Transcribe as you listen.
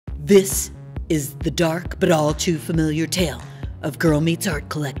This is the dark but all too familiar tale of Girl Meets Art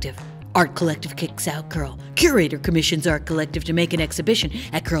Collective. Art Collective kicks out Girl. Curator commissions Art Collective to make an exhibition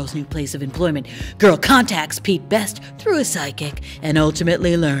at Girl's new place of employment. Girl contacts Pete Best through a psychic and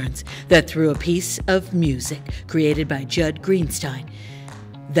ultimately learns that through a piece of music created by Judd Greenstein,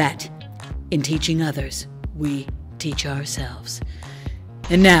 that in teaching others, we teach ourselves.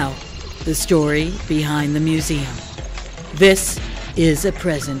 And now, the story behind the museum. This is a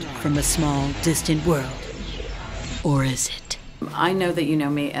present from a small, distant world. Or is it? I know that you know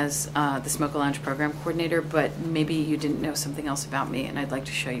me as the Smoke Lounge program coordinator, but maybe you didn't know something else about me, and I'd like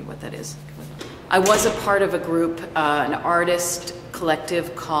to show you what that is. I was a part of a group, an artist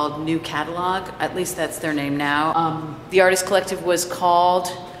collective called New Catalog. At least that's their name now. The artist collective was called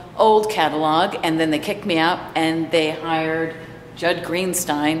Old Catalog, and then they kicked me out, and they hired Judd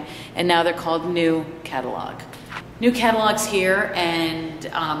Greenstein, and now they're called New Catalog. New Catalog's here, and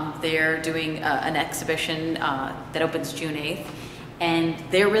they're doing an exhibition that opens June 8th, and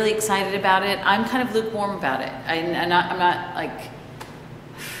they're really excited about it. I'm kind of lukewarm about it. I'm not like,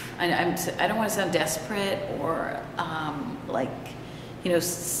 I don't want to sound desperate or like, you know,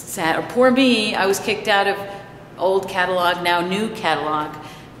 sad, or poor me. I was kicked out of Old Catalog, now New Catalog,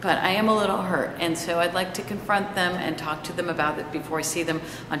 but I am a little hurt, and so I'd like to confront them and talk to them about it before I see them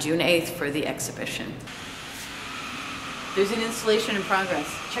on June 8th for the exhibition. There's an installation in progress.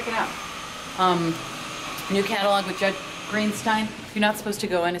 Check it out. New Catalog with Judd Greenstein. You're not supposed to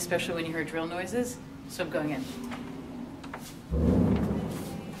go in, especially when you hear drill noises, so I'm going in.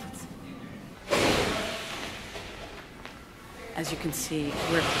 As you can see,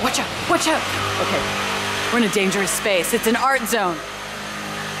 watch out, watch out! Okay, we're in a dangerous space. It's an art zone.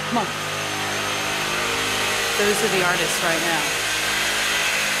 Come on. Those are the artists right now.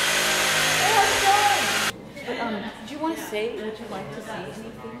 Do you want to say, would you like to say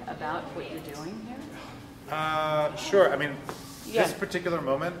anything about what you're doing here? Sure. I mean, this particular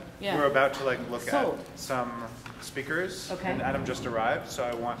moment, we're about to look at some speakers, and Adam just arrived, so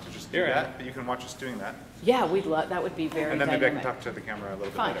I want to just do that, but you can watch us doing that. Yeah, we'd love, that would be very And then dynamic. maybe I can talk to the camera a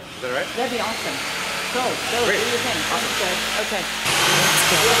little bit later. Is that all right? That'd be awesome. Go, Great. do your thing. Awesome. Okay. Let's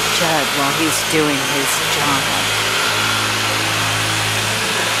get Judd while he's doing his job.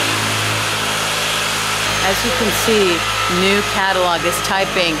 As you can see, New Catalog is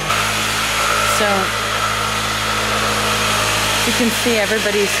typing. So, you can see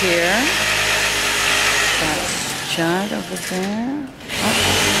everybody's here. Got Judd over there.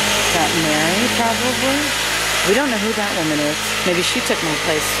 Got Mary, probably. We don't know who that woman is. Maybe she took my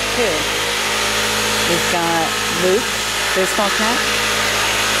place, too. We've got Luke, baseball cap.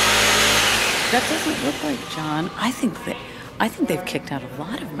 That doesn't look like John. I think they've kicked out a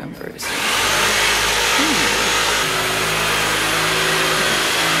lot of members.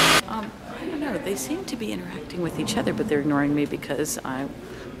 I don't know. They seem to be interacting with each other, but they're ignoring me because I'm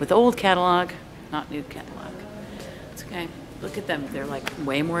with Old Catalog, not New Catalog. It's okay. Look at them. They're like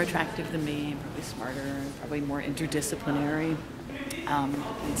way more attractive than me, probably smarter, probably more interdisciplinary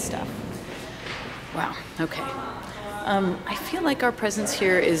and stuff. Wow. Okay. I feel like our presence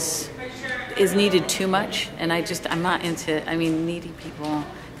here is needed too much, and I'm not into. I mean, needy people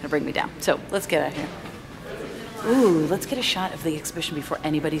kind of bring me down. So let's get out of here. Ooh, let's get a shot of the exhibition before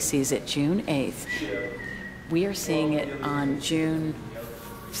anybody sees it. June 8th. We are seeing it on June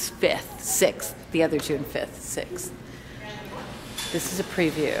 5th, 6th. The other June 5th, 6th. This is a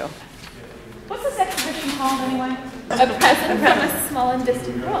preview. What's this exhibition called anyway? A present from a small and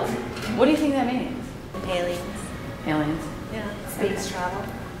distant world. What do you think that means? Aliens. Aliens? Yeah. Space travel.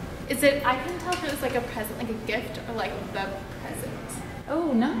 Is it, I couldn't tell if it was like a present, like a gift, or like the present.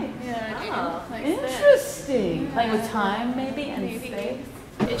 Oh, nice. Yeah, like interesting. Yeah. Playing with time, maybe, and space.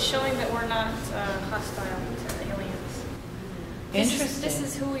 It's showing that we're not hostile to aliens. Interesting. This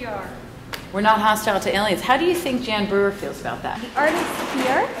is who we are. We're not hostile to aliens. How do you think Jan Brewer feels about that? The artists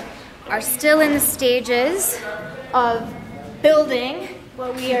here are still in the stages of building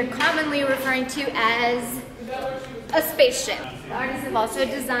what we are commonly referring to as a spaceship. The artists have also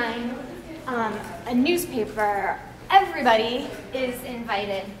designed a newspaper. Everybody is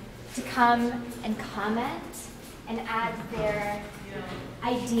invited to come and comment and add their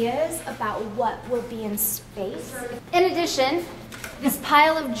ideas about what will be in space. In addition, this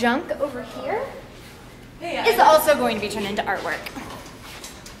pile of junk over here is also going to be turned into artwork.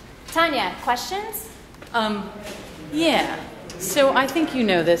 Tanya, questions? Yeah. So I think you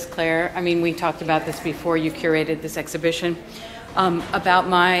know this, Claire. I mean, we talked about this before you curated this exhibition, about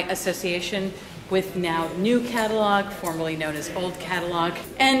my association with now New Catalog, formerly known as Old Catalog.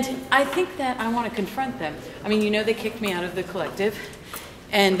 And I think that I want to confront them. I mean, you know, they kicked me out of the collective.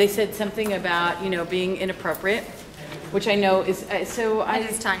 and they said something about, being inappropriate, which I know is, That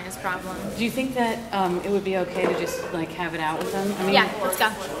is Tanya's problem. Do you think that it would be okay to just have it out with them? I mean, yeah, let's go.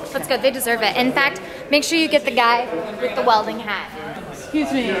 Let's go. They deserve it. In fact, make sure you get the guy with the welding hat.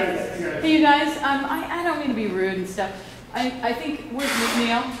 Excuse me. Hey, you guys. I don't mean to be rude and stuff. I think where's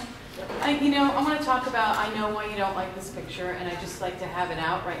McNeil? I want to talk about. I know why you don't like this picture, and I just like to have it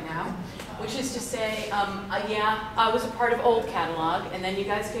out right now. Which is to say, yeah, I was a part of old catalog, and then you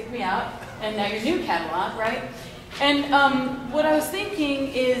guys kicked me out, and now you're new catalog, right? And what I was thinking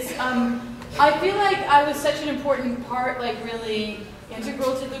is, I feel like I was such an important part, really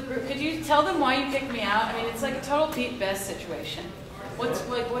integral to the group. Could you tell them why you kicked me out? I mean, it's like a total Pete Best situation. What's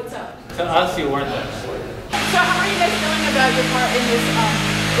up? To us, you weren't there. So how are you guys feeling about your part in this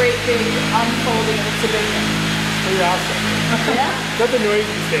great big unfolding exhibition? Pretty awesome. Yeah? It's at the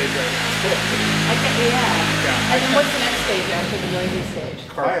noisy stage right now. Yeah. And then what's the next stage after the noisy stage?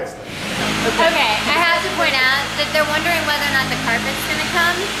 Carpets. Okay, I have to point out that they're wondering whether or not the carpet's gonna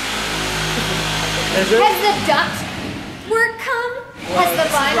come. Has the duct work come? Has the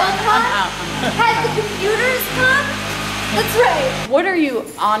vinyl come? Has the computers come? That's right. What are you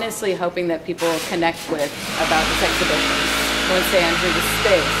honestly hoping that people connect with about this exhibition once they enter the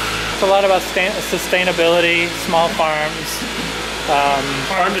space? It's a lot about sustainability, small farms,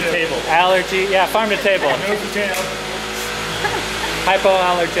 Farm to table. allergy, farm to table,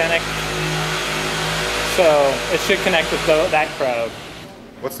 hypoallergenic. So it should connect with that crowd.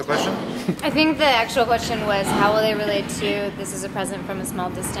 What's the question? I think the actual question was, how will they relate to this is a present from a small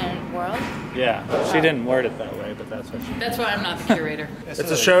distant world? Yeah, she didn't word it that way, but that's what she. That's why I'm not the curator. It's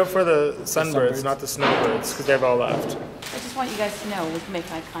a show for the sunbirds, not the snowbirds, because they've all left. I just want you guys to know we can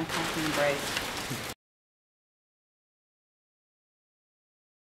make eye contact and embrace.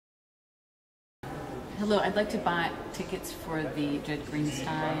 Hello, I'd like to buy tickets for the Judd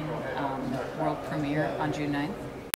Greenstein world premiere on June 9th.